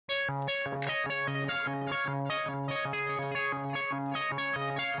Hey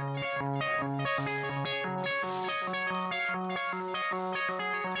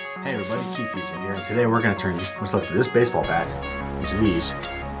everybody, Keith Beasley here, and today we're going to turn what's left of this baseball bat into these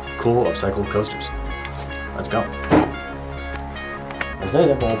cool upcycled coasters. Let's go. Okay,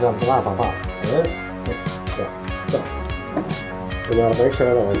 so we gotta make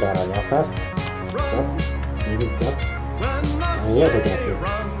sure that we got our left pass. Yep. Maybe, yep. And yeah, we're going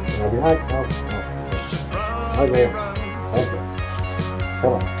to. Behind. No. Right there. Okay.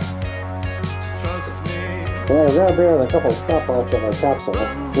 Come on. So we're going to build a couple of stoplights in our capsule,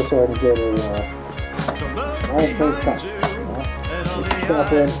 just so I can get a nice big cut.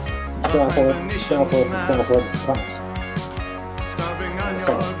 Stop in, stop in, stop in, stop in, stops.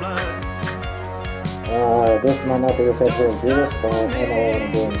 So, this might not be the same way to do this, but I know what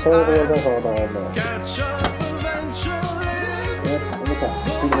I'm doing. So we'll go hold on there. Yep, in the top.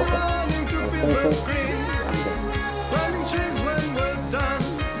 Keep it up. Let's finish it.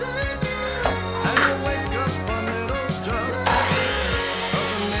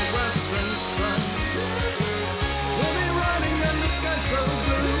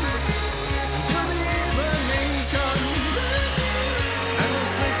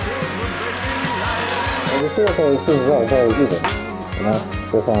 You see it's always pretty well, very even. You know,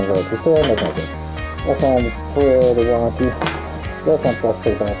 this one's like this one, that's not good. This one's pretty wonky. This one stuff's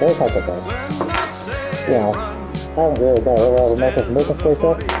pretty bad. That's not good though. You know, I haven't really got a lot of methods of making straight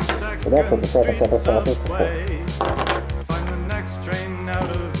cuts, but that's what the second step of process is for.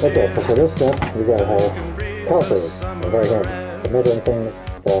 Okay, for this step, we gotta have calculators. They're very handy for measuring things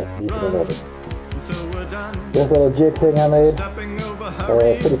that need to be measured. This little jig thing I made is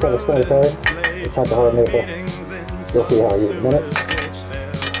pretty self-explanatory. Cut the hard maple. You'll see how I use it in a minute.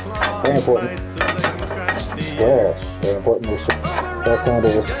 Very important. Square. Very important. Make sure belt sander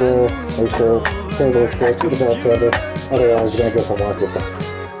is square. Make sure table is square to the belt sander. Otherwise, you're going to get some wonky stuff.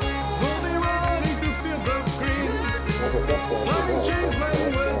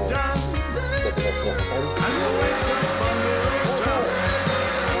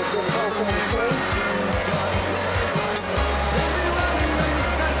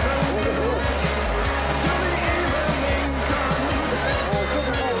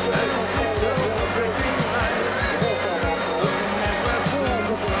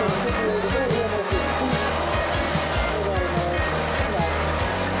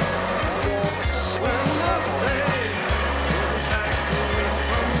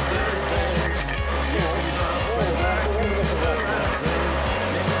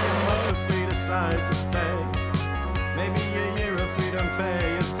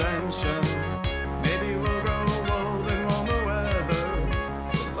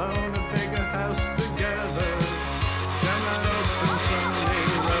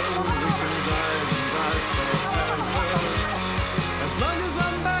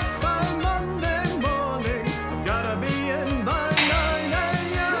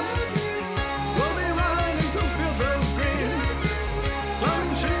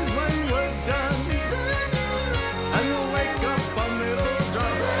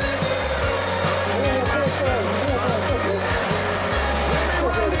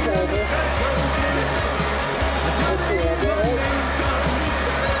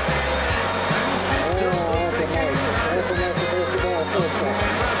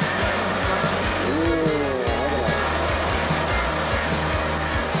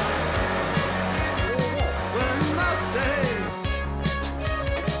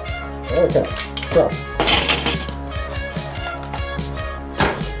 Okay, so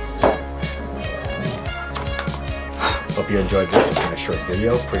Hope you enjoyed this. It's a nice short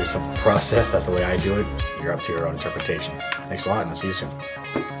video. Pretty simple process. That's the way I do it. You're up to your own interpretation. Thanks a lot, and I'll see you soon.